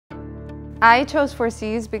I chose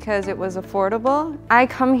 4Cs because it was affordable. I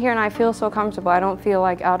come here and I feel so comfortable. I don't feel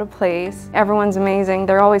like out of place. Everyone's amazing.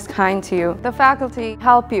 They're always kind to you. The faculty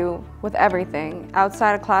help you with everything.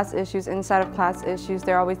 Outside of class issues, inside of class issues,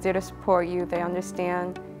 they're always there to support you. They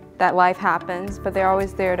understand that life happens, but they're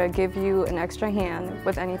always there to give you an extra hand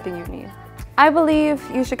with anything you need. I believe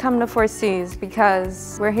you should come to 4Cs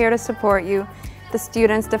because we're here to support you. The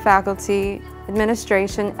students, the faculty,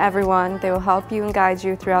 administration, everyone, they will help you and guide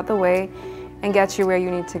you throughout the way and get you where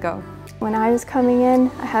you need to go. When I was coming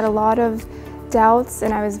in, I had a lot of doubts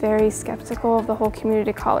and I was very skeptical of the whole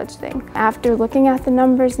community college thing. After looking at the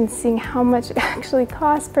numbers and seeing how much it actually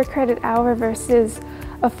costs per credit hour versus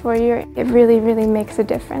a 4-year, it really makes a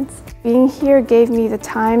difference. Being here gave me the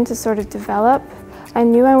time to sort of develop. I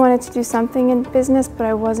knew I wanted to do something in business, but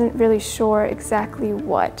I wasn't really sure exactly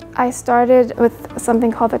what. I started with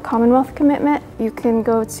something called the Commonwealth Commitment. You can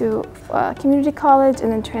go to community college and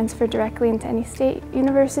then transfer directly into any state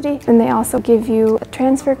university. And they also give you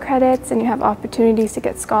transfer credits and you have opportunities to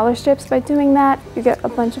get scholarships by doing that. You get a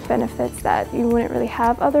bunch of benefits that you wouldn't really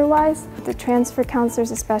have otherwise. The transfer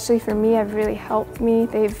counselors, especially for me, have really helped me.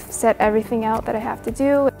 They've set everything out that I have to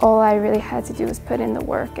do. All I really had to do was put in the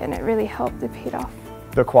work and it really helped. It paid off.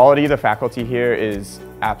 The quality of the faculty here is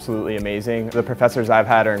absolutely amazing. The professors I've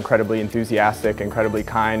had are incredibly enthusiastic, incredibly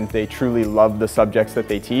kind. They truly love the subjects that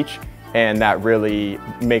they teach, and that really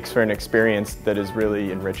makes for an experience that is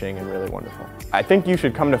really enriching and really wonderful. I think you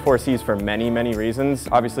should come to 4Cs for many reasons.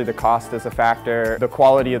 Obviously the cost is a factor. The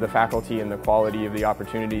quality of the faculty and the quality of the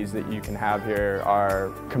opportunities that you can have here are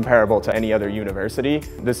comparable to any other university.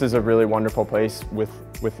 This is a really wonderful place with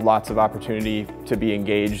lots of opportunity to be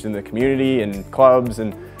engaged in the community and clubs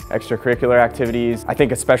and extracurricular activities. I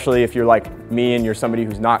think especially if you're like me and you're somebody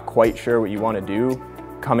who's not quite sure what you want to do,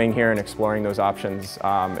 coming here and exploring those options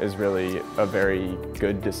is really a very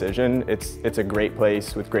good decision. It's a great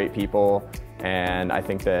place with great people, and I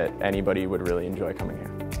think that anybody would really enjoy coming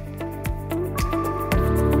here.